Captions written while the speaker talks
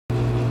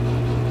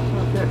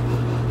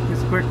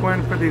Quick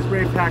one for these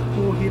Raypak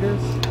pool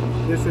heaters.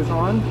 This is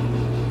on,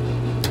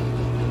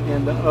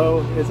 and the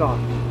O is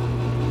off,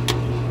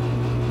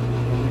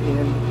 and the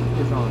N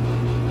is on.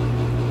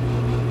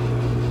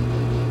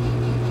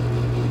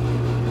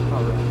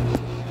 All right.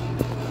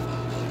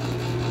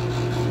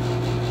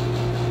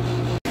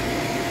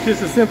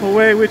 Just a simple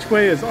way, which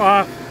way is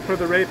off for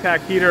the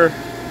Raypak heater.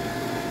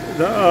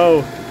 The O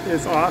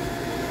is off,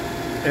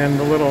 and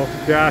the little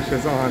dash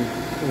is on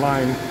the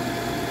line.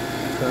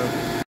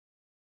 So,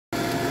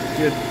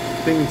 good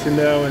thing to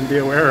know and be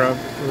aware of.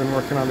 We've been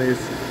working on these,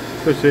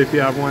 especially if you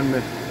have one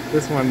that,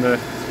 this one, the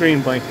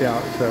screen blanked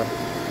out, so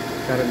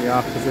got it in the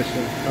off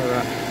position. All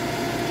right.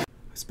 I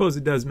suppose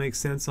it does make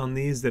sense on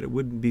these that it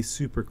wouldn't be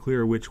super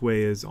clear which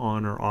way is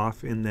on or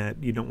off, in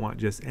that you don't want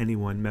just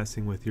anyone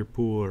messing with your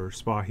pool or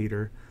spa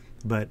heater.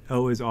 But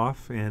O is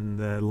off and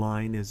the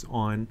line is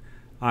on.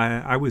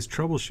 I was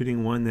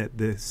troubleshooting one that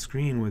the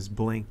screen was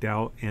blanked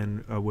out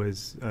and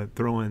was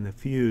throwing the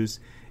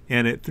fuse,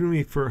 and it threw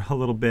me for a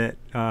little bit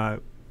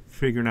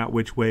figuring out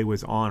which way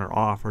was on or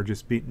off, or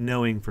just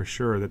knowing for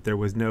sure that there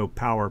was no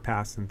power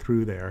passing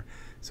through there.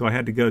 So I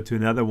had to go to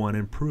another one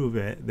and prove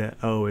it that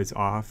O is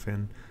off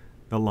and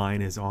the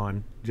line is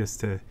on,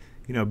 just to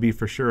be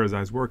for sure as I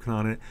was working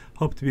on it.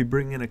 Hope to be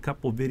bringing a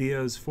couple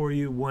videos for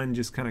you. One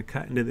just kind of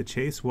cutting to the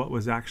chase, what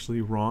was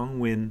actually wrong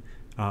when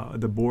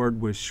the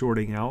board was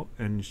shorting out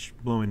and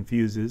blowing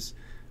fuses,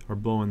 or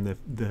blowing the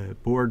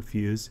board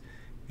fuse.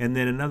 And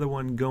then another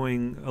one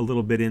going a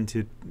little bit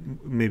into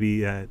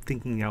maybe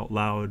thinking out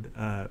loud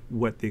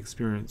what the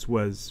experience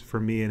was for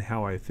me and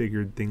how I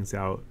figured things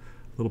out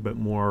a little bit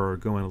more, or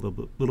going a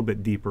little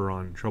bit deeper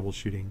on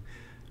troubleshooting.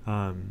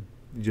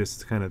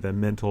 Just kind of the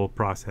mental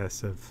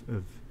process of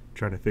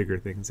trying to figure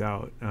things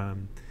out.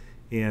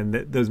 And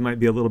those might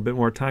be a little bit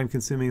more time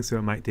consuming, so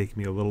it might take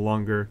me a little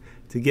longer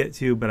to get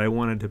to, but I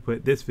wanted to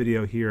put this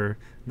video here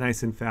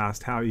nice and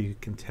fast, how you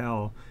can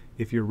tell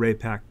if your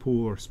Raypak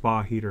pool or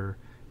spa heater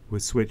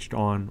was switched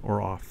on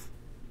or off.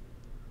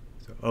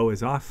 So O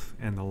is off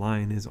and the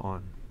line is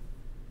on.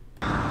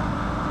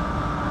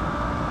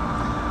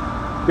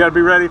 You got to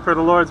be ready for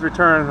the Lord's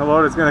return. The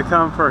Lord is going to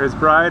come for his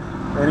bride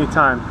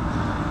anytime.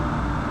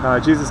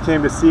 Jesus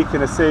came to seek and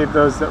to save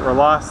those that were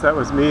lost. That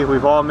was me.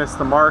 We've all missed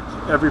the mark.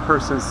 Every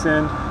person's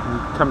sinned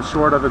and come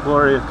short of the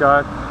glory of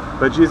God.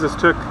 But Jesus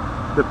took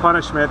the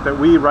punishment that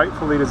we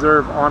rightfully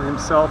deserve on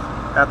himself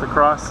at the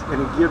cross,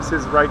 and he gives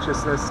his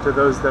righteousness to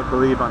those that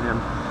believe on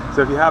him.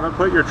 So if you haven't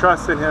put your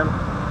trust in him,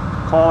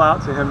 call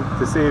out to him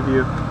to save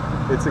you.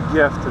 It's a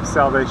gift of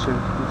salvation.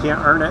 You can't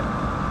earn it.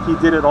 He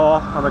did it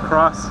all on the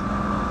cross,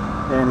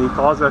 and he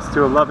calls us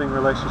to a loving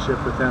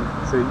relationship with him.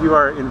 So you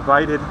are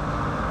invited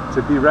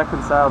to be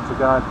reconciled to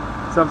God,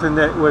 something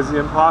that was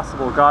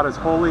impossible. God is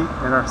holy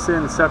and our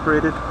sin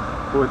separated,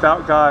 but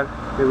without God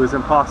it was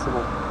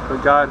impossible.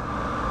 But God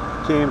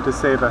came to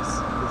save us.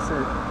 He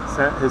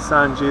sent his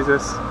son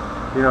Jesus.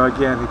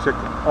 Again, he took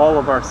all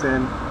of our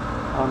sin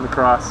on the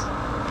cross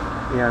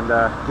and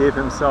gave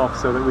himself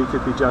so that we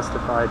could be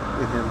justified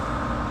in him.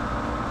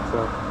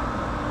 So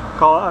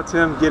call out to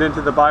him, get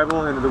into the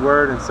Bible, into the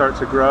Word, and start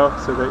to grow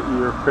so that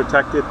you're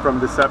protected from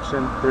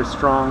deception. There's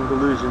strong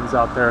delusions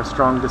out there,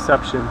 strong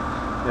deception,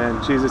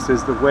 and Jesus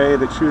is the way,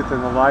 the truth,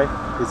 and the life.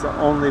 He's the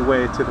only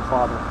way to the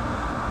Father.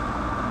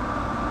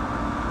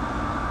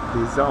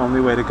 He's the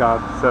only way to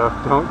God. So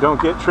don't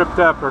get tripped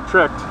up or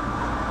tricked,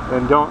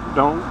 and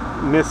don't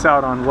miss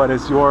out on what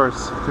is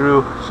yours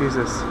through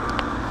Jesus.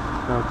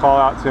 Call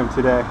out to him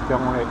today.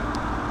 Don't wait.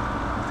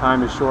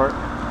 Time is short.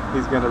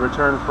 He's going to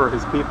return for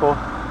his people.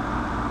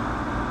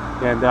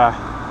 And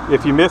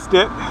if you missed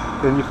it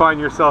and you find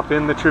yourself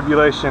in the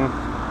tribulation,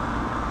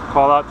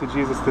 call out to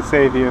Jesus to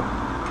save you.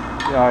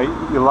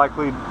 You'll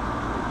likely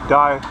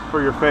die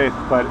for your faith,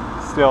 but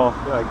still,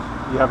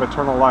 you have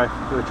eternal life.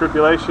 The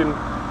tribulation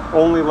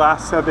only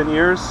lasts 7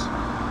 years,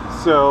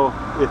 so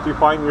if you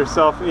find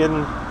yourself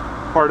in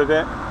part of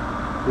it,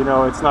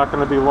 it's not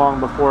going to be long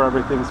before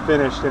everything's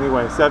finished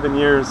anyway. 7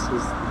 years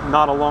is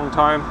not a long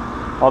time,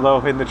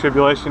 although in the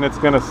tribulation it's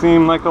going to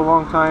seem like a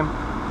long time.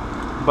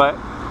 But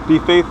be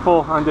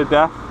faithful unto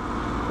death.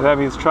 That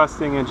means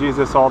trusting in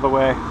Jesus all the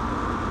way.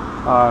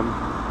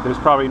 There's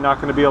probably not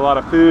going to be a lot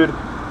of food,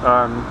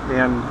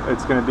 and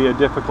it's going to be a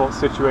difficult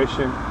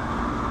situation,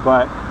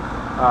 but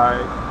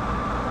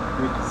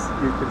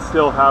you can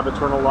still have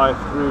eternal life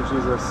through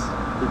Jesus,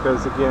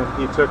 because again,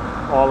 he took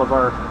all of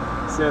our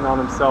sin on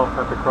himself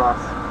at the cross.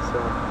 So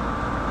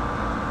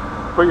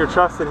put your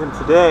trust in him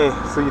today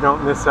so you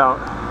don't miss out,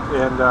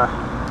 and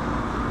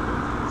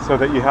so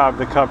that you have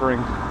the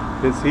covering,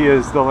 because he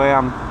is the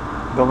Lamb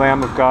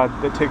of God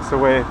that takes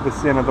away the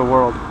sin of the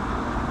world.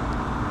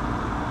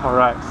 All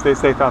right, stay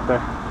safe out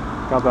there.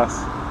 God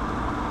bless.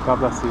 God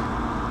bless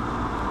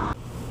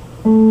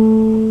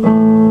you.